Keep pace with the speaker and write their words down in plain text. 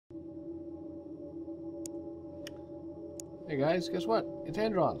Hey guys, guess what? It's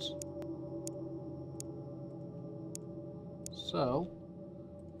Androns. So,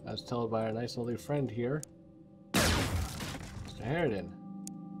 as told by our nice little friend here, Mr. Harridan.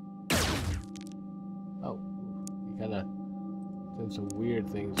 Oh, he kind of did some weird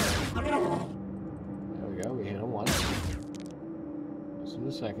things there. There we go, we hit him once. Missed him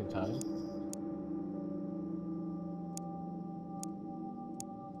the second time.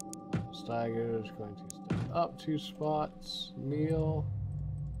 Steiger's going to step up 2 spots. Kneel.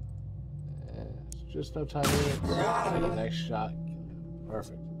 And it's just no time limit. And the next shot.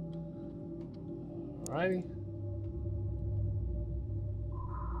 Perfect. Alrighty.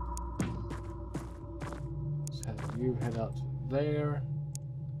 Let's have you head out to there.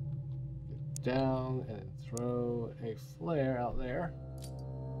 Get down and throw a flare out there.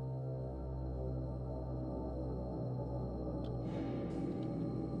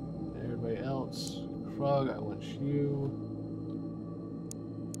 Everybody else. Krug, I want you.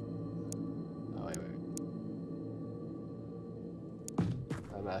 Oh, wait.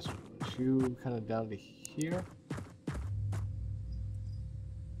 My master wants you kind of down to here.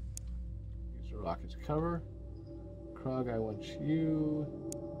 Use the rocket's cover. Krug, I want you.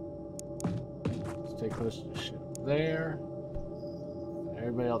 Stay close to the ship there. And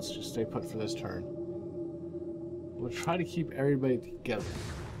everybody else just stay put for this turn. We'll try to keep everybody together.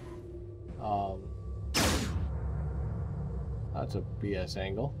 That's a BS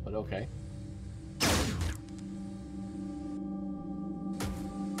angle, but okay.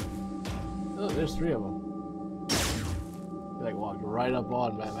 Oh, there's 3 of them. They like walked right up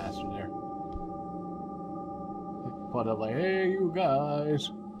on Matt Master there. Put up like, hey, you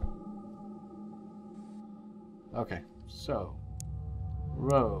guys. Okay, so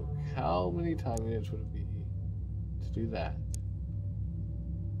Rogue, how many time units would it be to do that?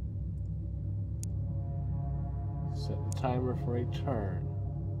 Set the timer for a turn.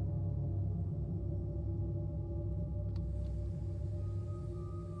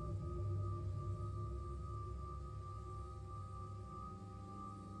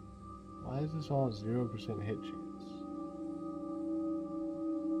 Why is this all 0% hit chance?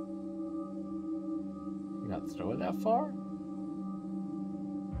 You not throw it that far?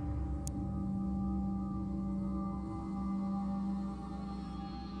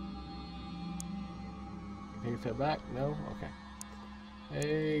 Take a step back? No? Okay.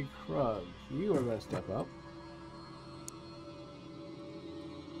 Hey, Krug, you are going to step up.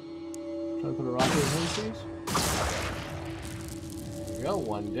 Try to put a rocket in him, please. There we go,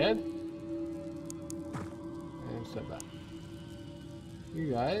 1 dead. And step back.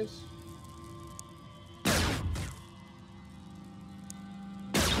 You guys.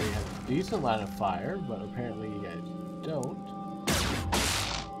 So you have a decent line of fire, but apparently you guys don't.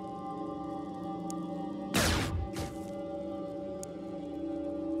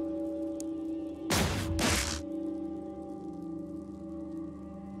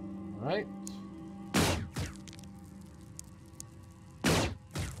 Right.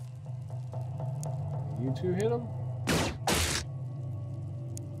 You 2 hit him.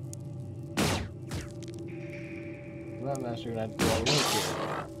 That master gonna have to do all the work here.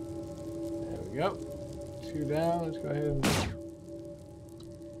 There we go. 2 down. Let's go ahead and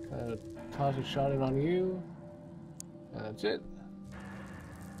kind of toss a shot in on you. And that's it.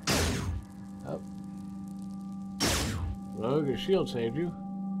 Oh. Rogue, your shield saved you.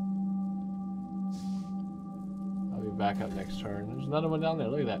 Back up next turn. There's another one down there.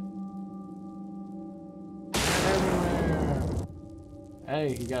 Look at that. Everywhere.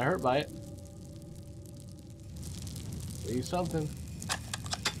 Hey, he got hurt by it. See something.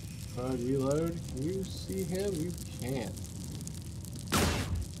 Reload. Can you see him? You can't.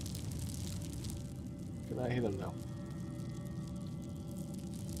 Can I hit him though?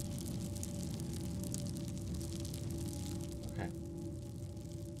 Okay.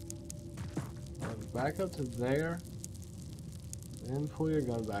 Back up to there. Then pull your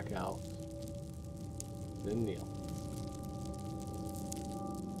gun back out. Then kneel.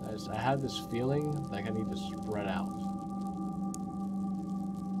 I have this feeling like I need to spread out.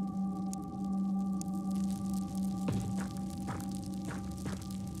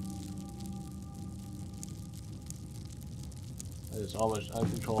 This almost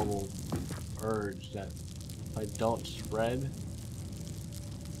uncontrollable urge that if I don't spread,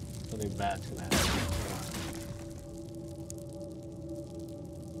 something bad's gonna happen.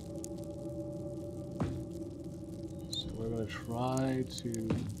 We're going to try to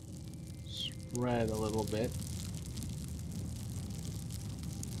spread a little bit.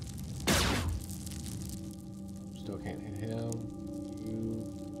 Still can't hit him. You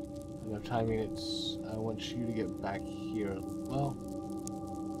timing, it's... I want you to get back here. Well...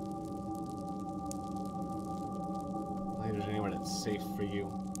 I don't think there's anywhere that's safe for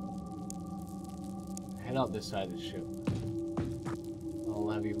you. Head out this side of the ship. I'll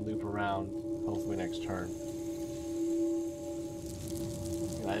have you loop around, hopefully next turn.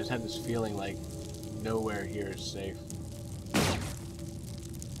 You know, I just had this feeling like nowhere here is safe.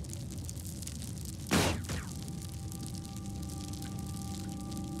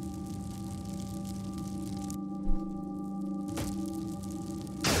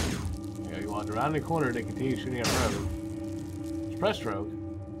 Around the corner to continue shooting at rogue. Just press rogue.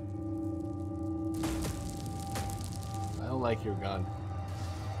 I don't like your gun.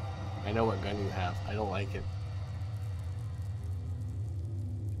 I know what gun you have. I don't like it.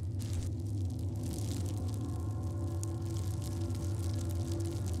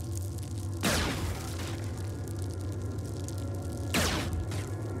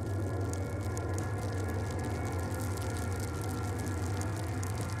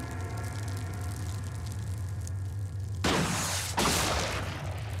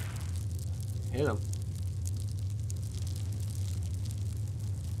 Hit him.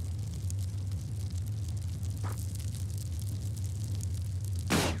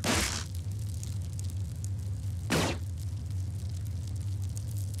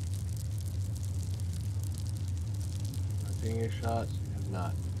 Not taking your shots, you have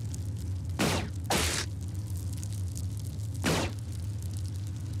not.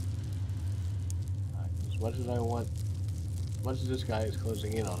 Alright, as much as I want, as much as this guy is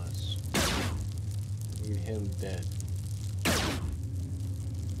closing in on us. Need him dead.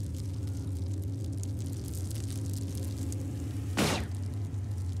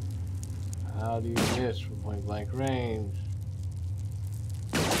 How do you miss from point blank range?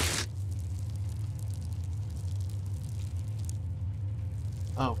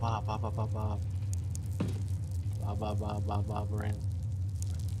 Oh, Bob, Bob, Bob, Bob, Bob. Bob, Bob, Bob, Bob, Bob, ran.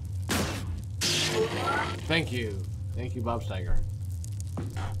 Thank you. Thank you, Bob Steiger.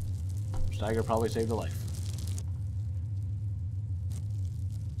 Steiger probably saved a life.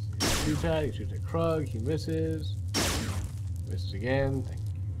 So he shoots at, he shoots at Krug, he misses. Misses again, thank you.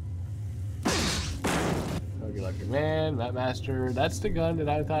 Krug, you're lucky man, Map Master. That's the gun that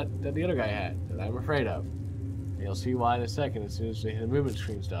I thought that the other guy had, that I'm afraid of. And you'll see why in a second as soon as the movement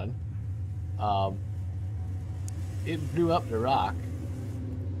screen's done. It blew up the rock.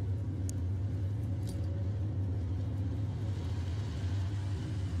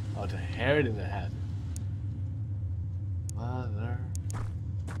 Oh, it's a Harridan that has it. Mother.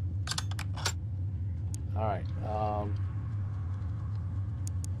 Alright,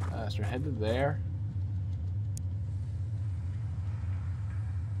 Master, head to there.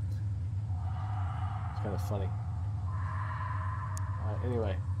 It's kind of funny. Alright,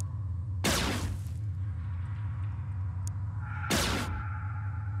 anyway.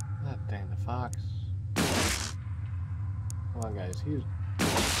 God dang the fox. Come on, guys, he's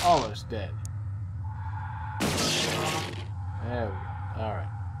almost dead. There we go. Alright.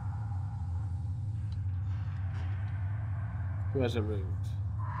 Who hasn't moved?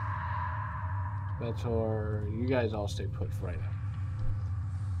 Betor, you guys all stay put for right now.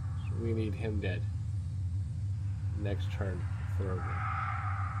 So we need him dead. Next turn for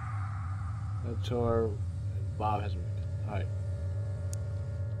Betor, Bob hasn't moved. Alright.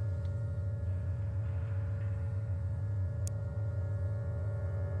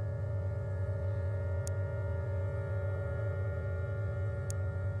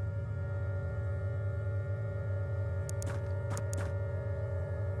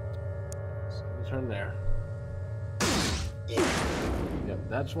 Turn there. Yep,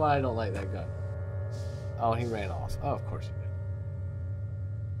 that's why I don't like that gun. Oh, he ran off. Oh, of course he did.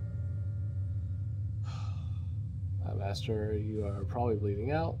 Master, you are probably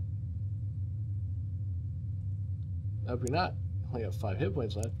bleeding out. Nope, you're not. You only have 5 hit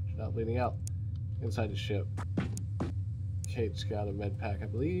points left. You're not bleeding out. Inside the ship. Kate's got a med pack, I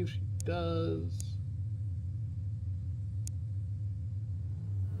believe. She does.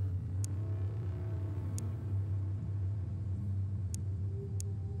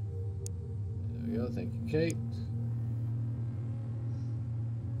 Thank you, Kate.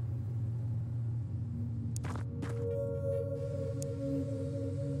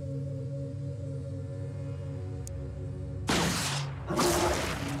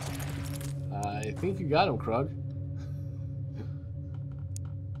 I think you got him, Krug.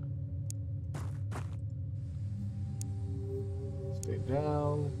 Stay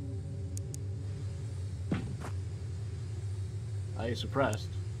down. He's suppressed.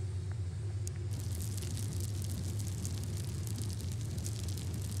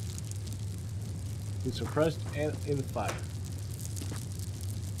 He's suppressed and in fire.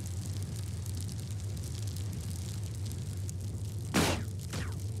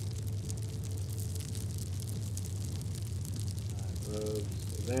 Rogue,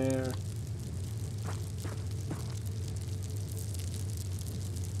 stay there.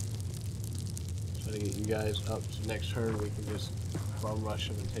 Try to get you guys up to next turn. We can just bum rush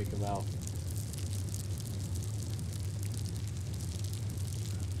him and take him out.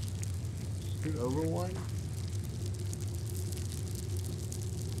 Scoot over one.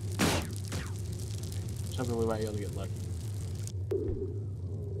 Something we might be able to get lucky.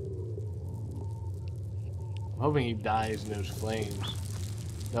 I'm hoping he dies in those flames.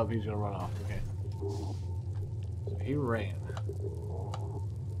 Nope, he's gonna run off. Okay. So he ran.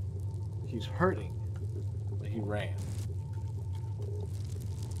 He's hurting, but he ran.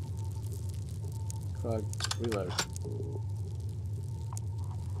 Krug, reload.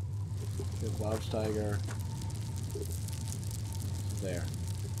 Good Bob's Tiger. There.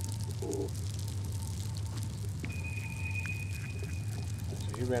 So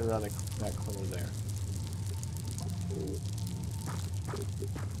he ran around that corner there.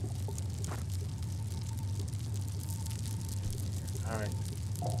 Alright.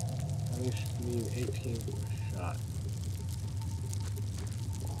 We need 18 for a shot.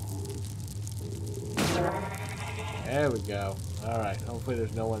 There we go. Alright, hopefully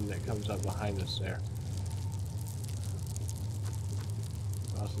there's no one that comes up behind us there.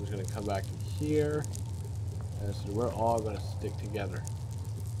 Austin's going to come back to here. And so we're all going to stick together.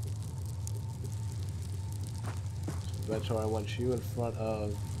 So Beto, I want you in front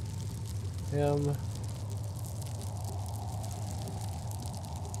of him.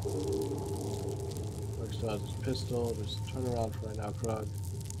 Krug still has his pistol. Just turn around for right now, Krug.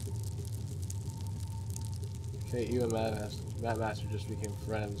 Okay, you and Matt Master just became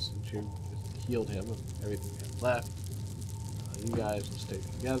friends since you just healed him of everything you had left. You guys will stay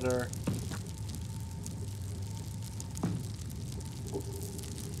together.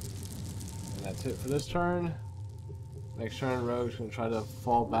 And that's it for this turn. Next turn, Rogue's going to try to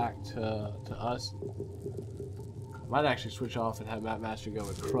fall back to us. Might actually switch off and have Matt Master go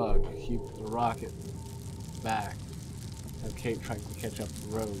with Krug. Keep the rocket back. Have Kate trying to catch up to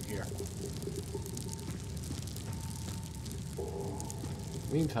Rogue here.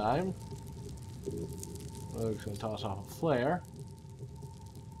 Meantime, Rogue's going to toss off a flare.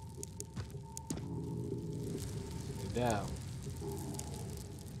 Stay down.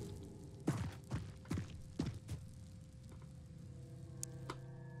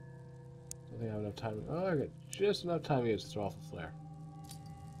 Don't think I have enough time. Oh, I got just enough time to throw off a flare.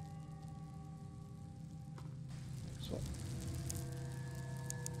 Excellent.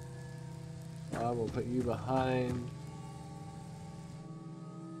 We'll put you behind.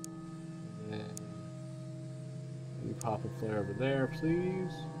 You pop a flare over there,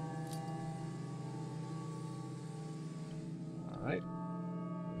 please. Alright.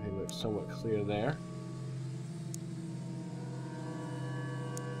 Everything looks somewhat clear there.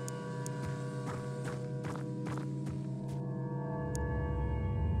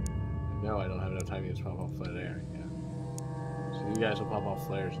 No, I don't have enough time to just pop off flare there. Yeah. So you guys will pop off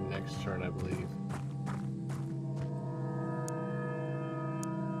flares next turn, I believe.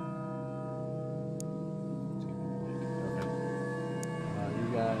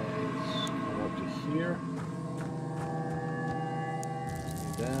 Here.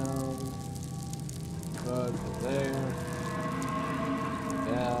 Stay down. Krug there.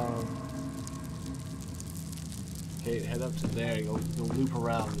 Stay down. Kate, head up to there. You'll loop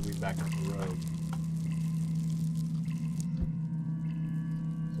around and be back up the road.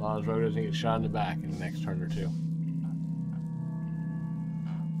 As long as Rogue doesn't get shot in the back in the next turn or two.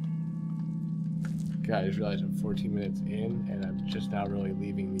 God, I just realized I'm 14 minutes in and I'm just now really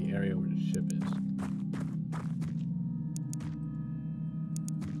leaving the area where the ship is.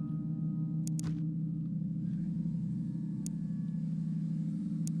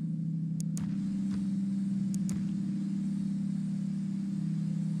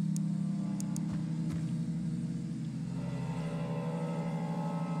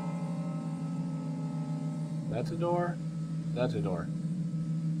 That's a door. That's a door.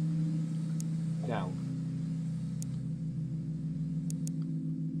 Down.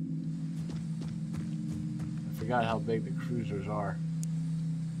 I forgot how big the cruisers are.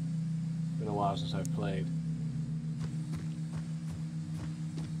 It's been a while since I've played.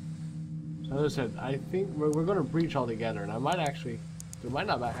 So as I said, I think we're going to breach all together, and I might actually, there might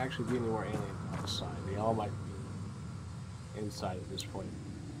not actually be any more aliens on this side. They all might be inside at this point.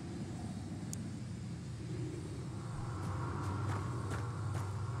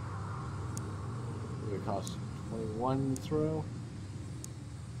 it costs 21 to throw.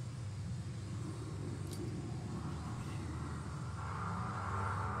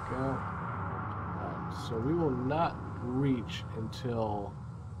 Go. Alright, so we will not reach until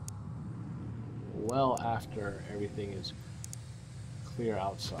well after everything is clear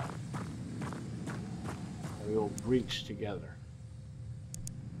outside. And we will breach together.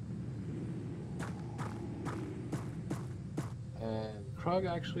 And Krug,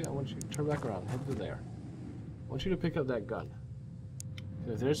 actually, I want you to turn back around, head to there. I want you to pick up that gun.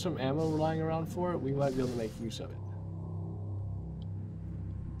 If there's some ammo lying around for it, we might be able to make use of it.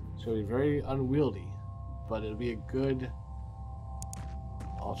 It's going to be very unwieldy, but it'll be a good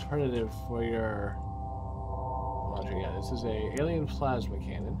alternative for your launching. Yeah, this is a alien plasma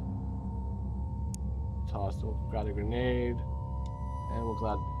cannon. Toss, we'll grab the grenade, and we'll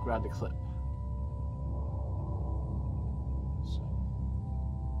grab the clip. So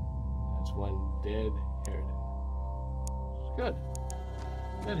that's one dead Harridan. It's good.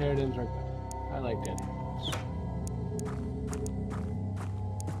 Dead Harridans are good. I like dead Harridans.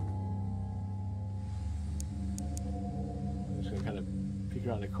 I'm just gonna kind of peek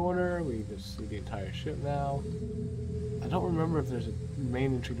around the corner. We can see the entire ship now. I don't remember if there's a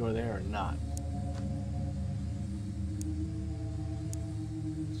main entry door there or not.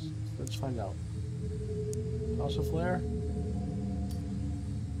 Let's find out. Toss a flare.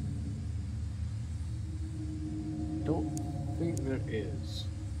 Don't think there is.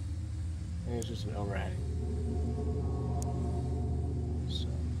 I think it's just an overhang. So,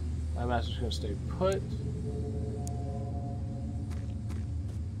 my master's gonna stay put.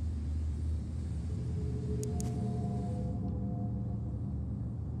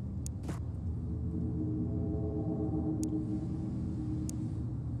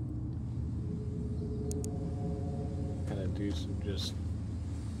 Kind of do some just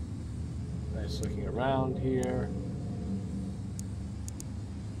nice looking around here.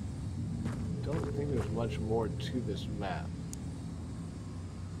 Don't think there's much more to this map.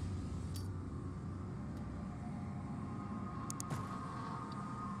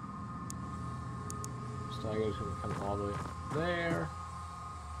 Steiger's gonna come all the way up there.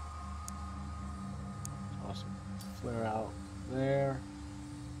 Toss a flare out there.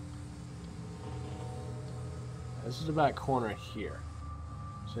 This is the back corner here.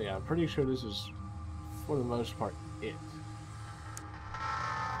 So yeah, I'm pretty sure this is, for the most part, it.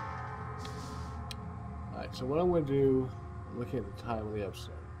 Alright, so what I'm going to do, looking at the time of the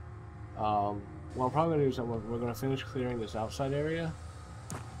episode, what I'm probably going to do is we're going to finish clearing this outside area,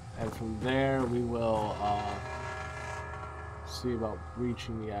 and from there we will see about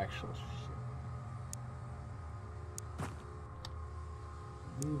reaching the actual ship.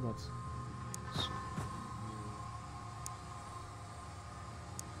 I believe that's...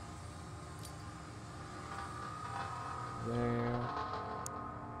 there.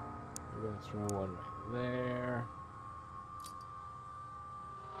 We're going to throw one right there.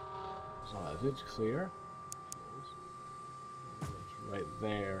 As long as it's clear. It's right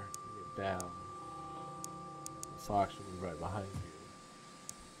there. Get down. The fox will be right behind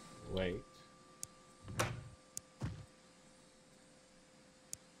you. Wait.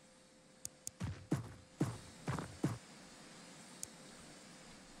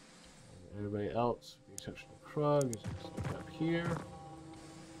 Everybody else, with the exception of Krug, is going to stick up here.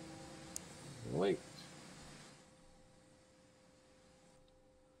 Wait.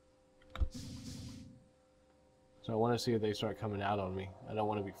 So I want to see if they start coming out on me. I don't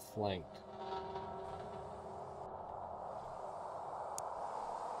want to be flanked.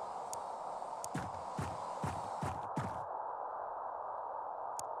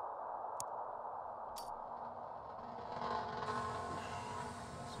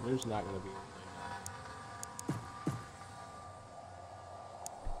 So there's not going to be anything.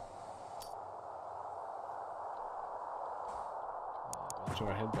 So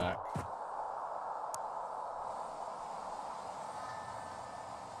I head back.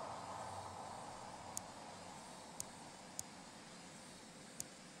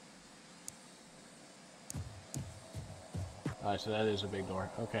 Alright, so that is a big door.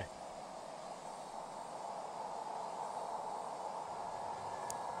 Okay.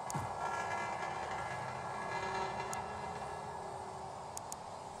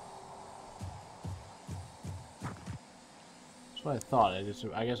 That's what I thought.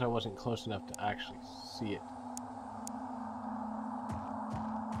 I guess I wasn't close enough to actually see it.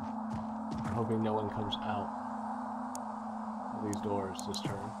 I'm hoping no one comes out of these doors this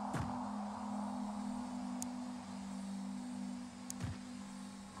turn.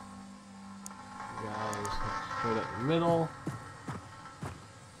 Guys, straight up the middle.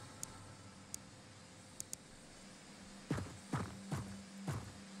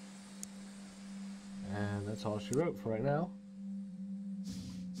 that's all she wrote for right now.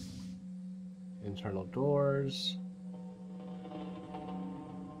 Internal doors.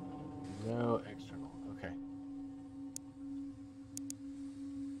 No external. Okay.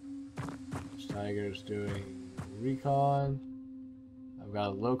 Tiger's doing recon. I've got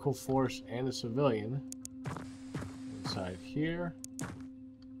a local force and a civilian inside here,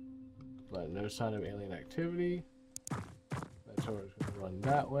 but no sign of alien activity. That's where it's going to run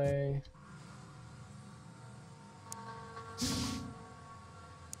that way.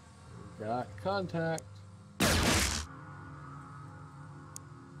 We got contact.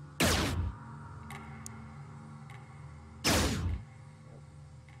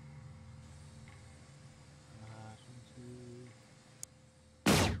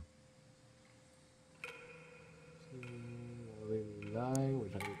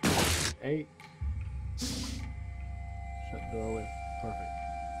 Which I need 8. Shut the door with. Perfect.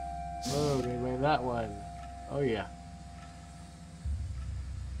 Oh, they made that one. Oh yeah.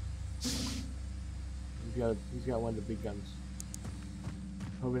 He's got one of the big guns.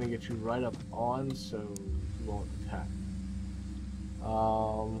 Hoping to get you right up on so you won't attack.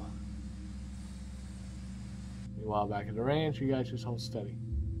 Meanwhile, back at the ranch, you guys just hold steady.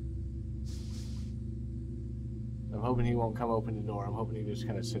 I'm hoping he won't come open the door. I'm hoping he just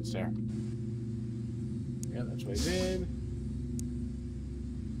kind of sits there. Yeah, that's what he did.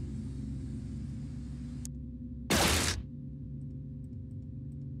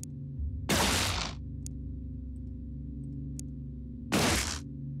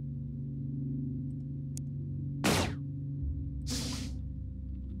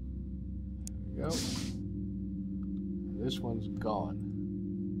 There we go. This one's gone.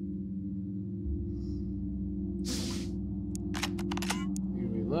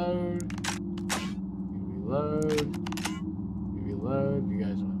 Reload. Reload. Reload. You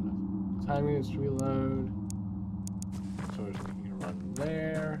guys don't have enough timing to reload. So we're just making a run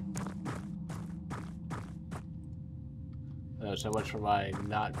there. So much for my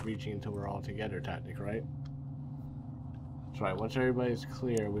not reaching until we're all together tactic, right? That's right. Once everybody's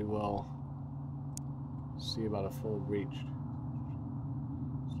clear, we will see about a full breach.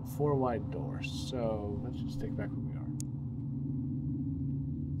 It's a 4 wide door, so let's just stick back where we are.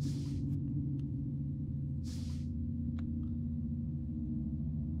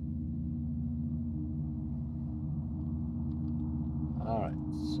 Alright,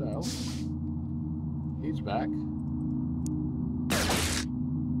 so he's back.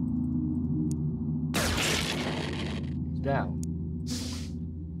 He's down.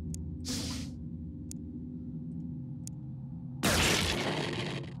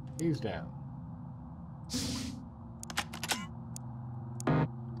 He's down. Can't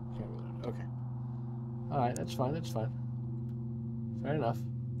reload. Okay. Alright, that's fine, that's fine. Fair enough.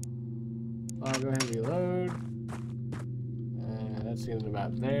 I'll go ahead and reload. That's the end of the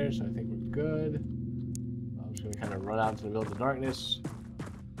map there, so I think we're good. I'm just going to kind of run out into the middle of the darkness.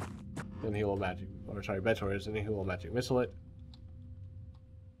 Then he will magic, or sorry, Betor is, and he will magic missile it.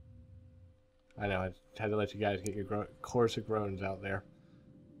 I know, I had to let you guys get your chorus of groans out there.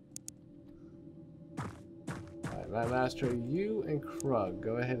 Alright, Map Master, you and Krug,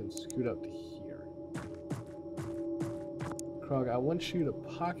 go ahead and scoot up to here. Krug, I want you to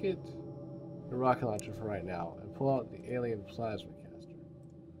pocket the rocket launcher for right now, and pull out the alien plasma caster.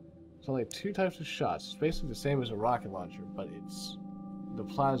 It's only 2 types of shots. It's basically the same as a rocket launcher, but it's the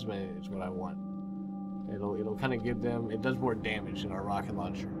plasma is what I want. It'll kind of give them. It does more damage than our rocket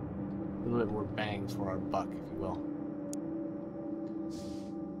launcher. A little bit more bangs for our buck, if you will.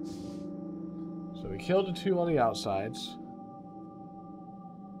 So we killed the 2 on the outsides.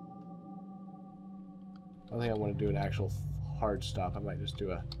 I don't think I want to do an actual hard stop. I might just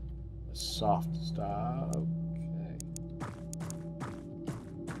do a soft stop. Okay.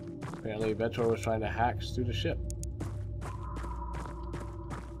 Apparently, Betor was trying to hack through the ship.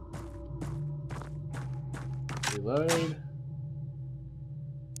 Reload.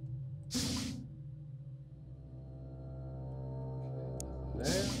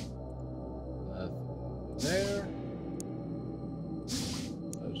 There. Nothing there.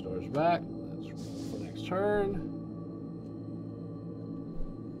 Those doors back. Let's roll for the next turn.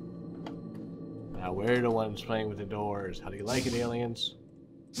 Now we're the ones playing with the doors. How do you like it, aliens?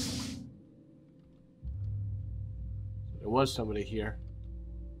 There was somebody here.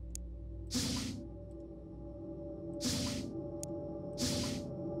 So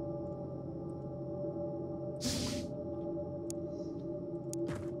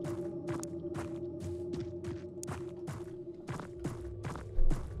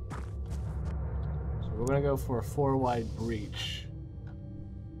we're gonna go for a 4 wide breach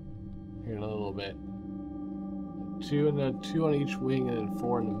here in a little bit. 2 on each wing and then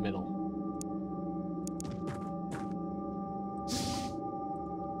 4 in the middle.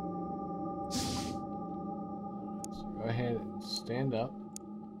 So go ahead and stand up.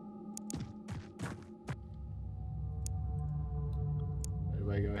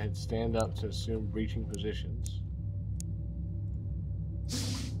 Everybody go ahead and stand up to assume breaching positions.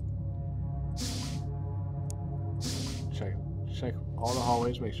 Check all the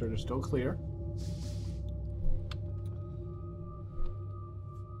hallways, make sure they're still clear.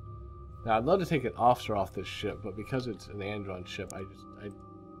 Now, I'd love to take an officer off this ship, but because it's an Andron ship, I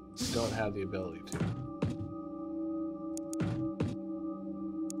don't have the ability to.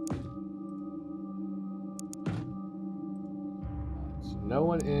 So no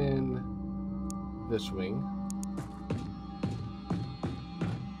one in this wing.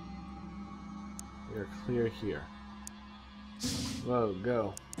 We are clear here. Whoa,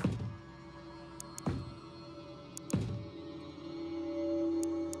 go.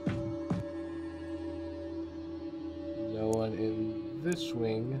 No one in this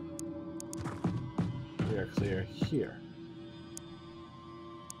wing. We are clear here.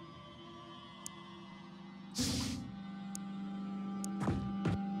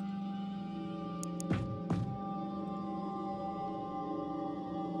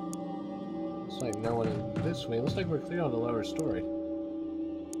 Looks like no one in this wing. Looks like we're clear on the lower story.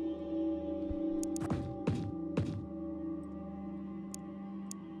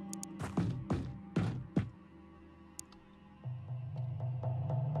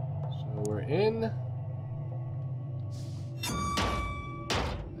 In.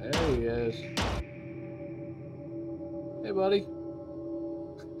 There he is. Hey, buddy.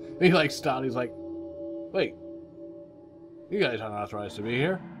 He like stopped. He's like, wait, you guys aren't authorized to be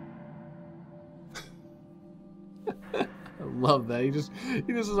here. I love that. He just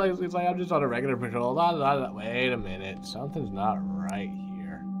is like, it's like I'm just on a regular patrol. Wait a minute, something's not right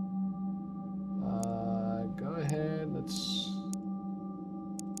here. Go ahead. Let's.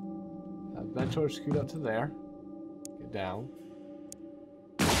 Mentor scoot up to there. Get down.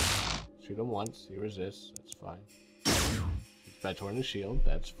 Shoot him once. He resists. That's fine. Mentor in the shield.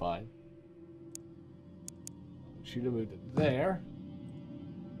 That's fine. Shoot him, move to there.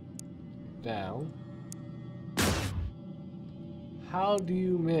 Get down. How do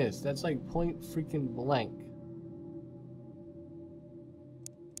you miss? That's like point freaking blank.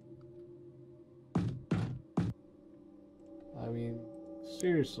 I mean,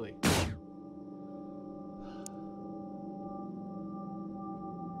 seriously.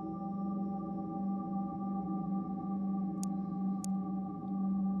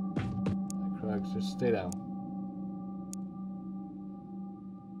 Just stay down.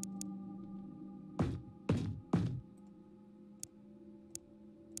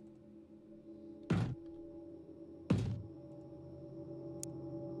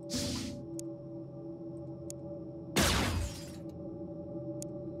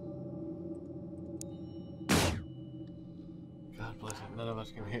 God bless it. None of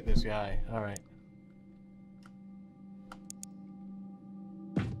us can hit this guy. All right.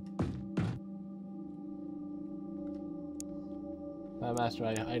 Master,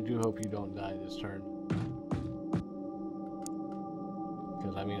 I do hope you don't die this turn.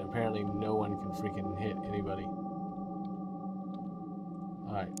 Because, I mean, apparently no one can freaking hit anybody.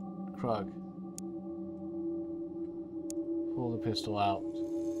 Alright, Krug. Pull the pistol out.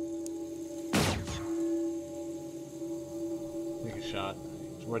 Take a shot.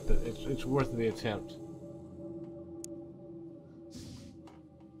 It's worth it's worth the attempt.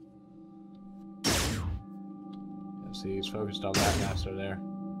 See, he's focused on that master there.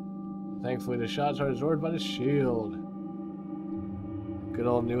 Thankfully, the shots are absorbed by the shield. Good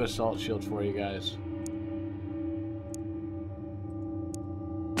old new assault shield for you guys.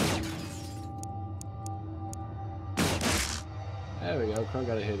 There we go. Krug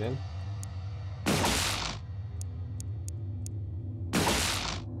got a hit in.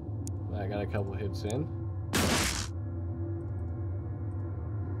 I got a couple hits in.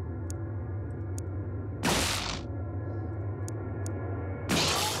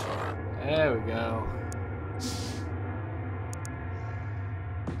 There we go.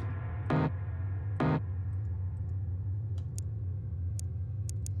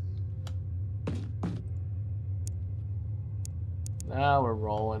 Now we're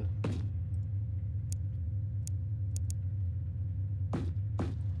rolling.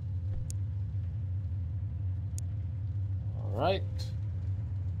 All right.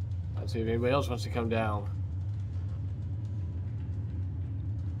 Let's see if anybody else wants to come down.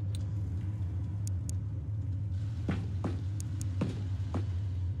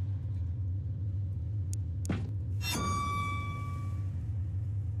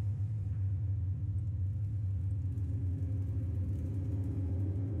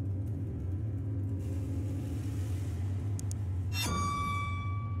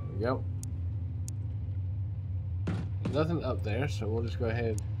 go. There's nothing up there, so we'll just go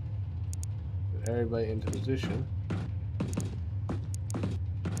ahead and put everybody into position.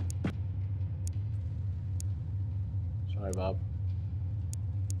 Sorry, Bob.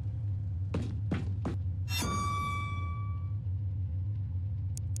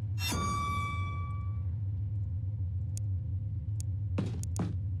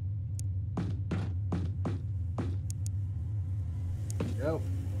 Go.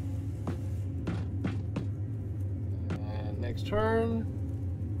 And next turn,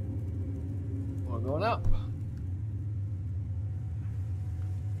 we're going up.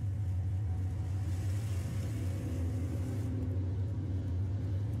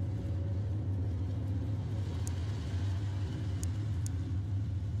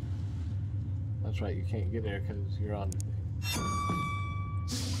 That's right, you can't get there because you're on the thing.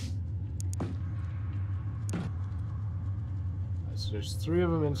 So there's 3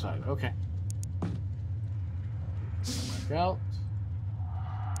 of them inside. Okay. Back out.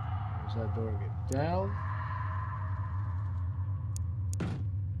 There's that door. Get down.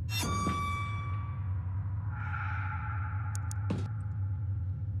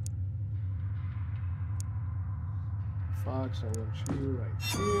 Fox, I want you right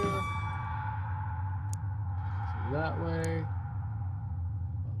here. That way.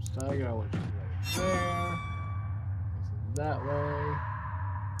 Steiger, I want you right there. That way.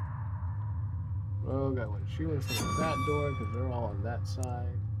 Rogue, I want you in front of that door because they're all on that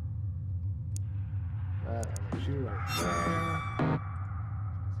side. That, I want you right there.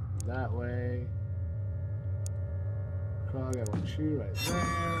 That way. Krog, I want you right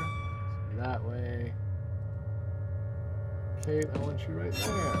there. That way. Kate, I want you right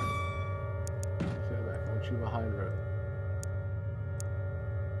there. Stay back, I want you behind Rogue.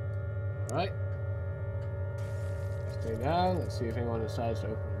 Alright. Stay down. Let's see if anyone decides to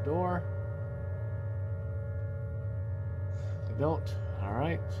open the door. They don't.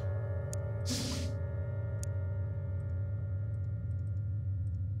 Alright.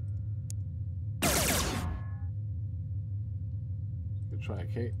 Good try,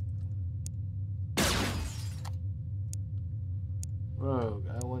 Kate. Rogue,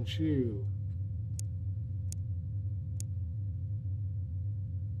 I want you.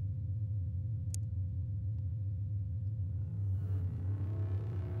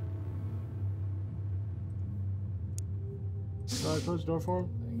 Close the door for him.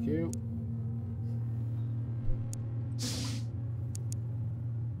 Thank you.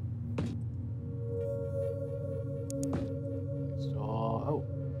 Oh.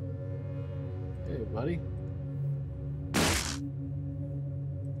 Hey, buddy.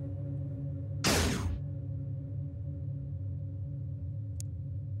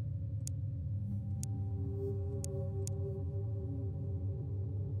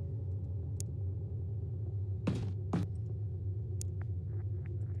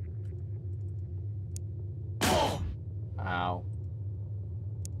 Ow.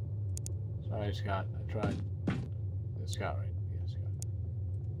 Sorry, Scott. I tried. It's Scott, right? Yeah, Scott.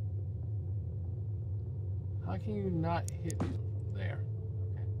 How can you not hit him from there?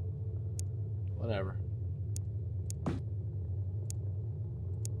 Okay. Whatever.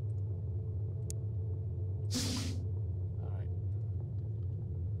 Alright.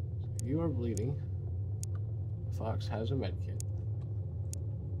 So you are bleeding. The Fox has a med kit.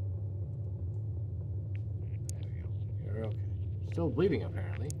 Okay. Still bleeding,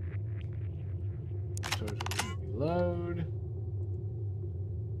 apparently. So it's going to reload.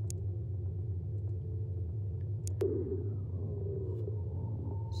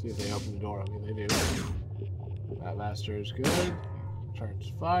 See if they open the door. I mean, they do. That master is good. He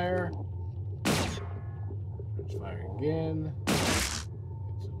turns fire. Turns fire again.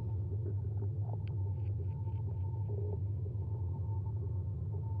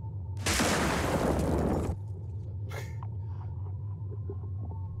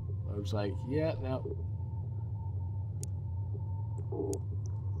 Looks like, yeah, no.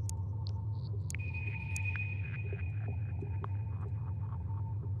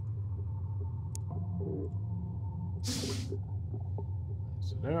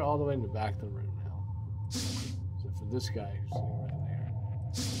 So they're all the way in the back of the room now. Except for this guy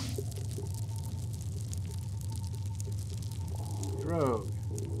who's sitting right there. Rogue.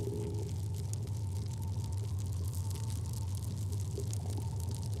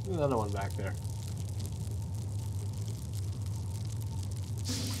 There's another one back there.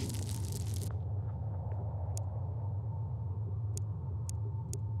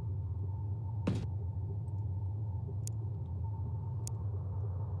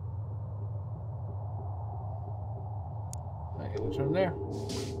 Alright, let's turn there.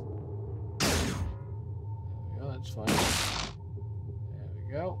 fine. There we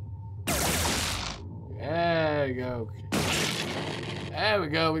go. There we go. There we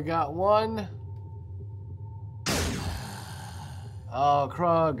go. We got one. Oh,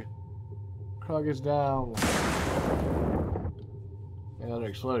 Krug. Krug is down. Another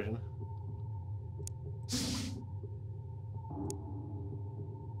explosion.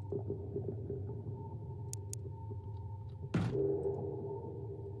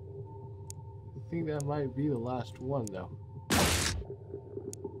 I think that might be the last one, though.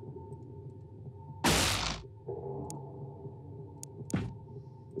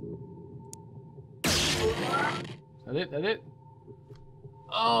 Is that it?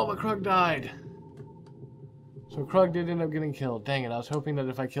 Oh, but Krug died. So Krug did end up getting killed. Dang it, I was hoping that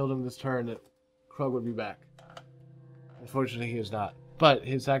if I killed him this turn that Krug would be back. Unfortunately, he is not. But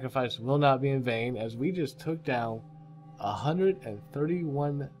his sacrifice will not be in vain, as we just took down a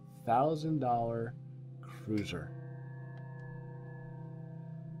 $131,000 cruiser.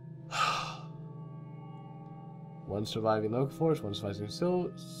 One surviving local force, one surviving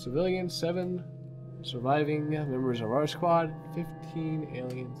civilian, 7 surviving members of our squad, 15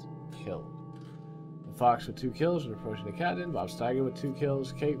 aliens killed. The Fox with 2 kills, was approaching the captain. Bob Steiger with 2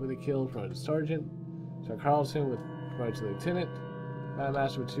 kills. Kate with a kill, promoted to sergeant. John Carlson with promoted to lieutenant.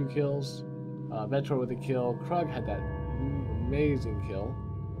 Master with 2 kills. Vetor with a kill. Krug had that amazing kill,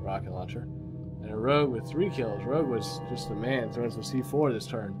 rocket launcher. And a Rogue with 3 kills. Rogue was just the man, throwing some C4 this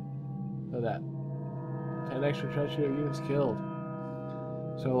turn. Look at that. 10 extraterrestrial units killed.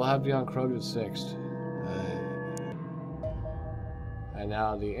 So we'll have Beyond Krug at 6th. And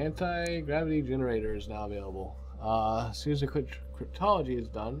now the anti-gravity generator is now available. As soon as the cryptology is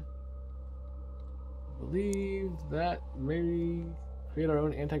done, I believe that maybe create our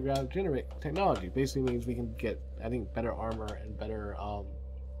own anti-grav generate technology. Basically means we can get, I think, better armor and better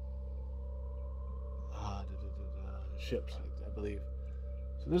ships, I believe.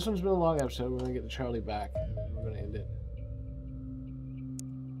 So this one's been a long episode. We're going to get the Charlie back, and then we're going to end it.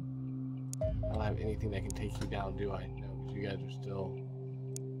 I don't have anything that can take you down, do I? No, because you guys are still...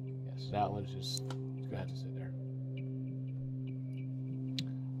 Yes, that one's just... It's going to have to sit there.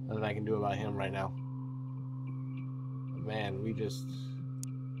 Nothing I can do about him right now. But man, we just...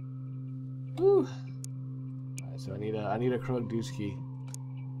 Whew! Alright, so I need a Krogdusky.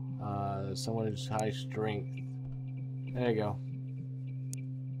 Someone who's high strength. There you go.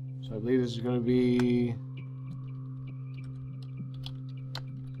 So I believe this is going to be...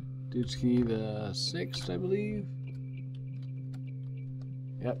 Dudesky the 6th, I believe.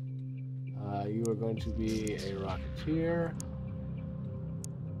 Yep. You are going to be a Rocketeer.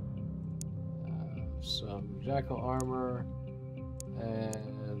 Some Jackal armor.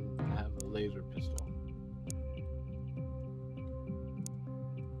 And have a laser pistol.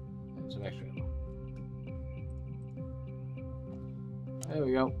 And some extra ammo. There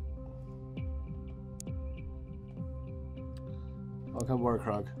we go. Welcome aboard,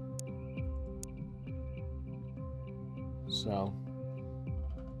 Krug. So,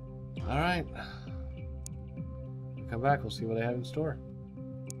 alright. Come back, we'll see what I have in store.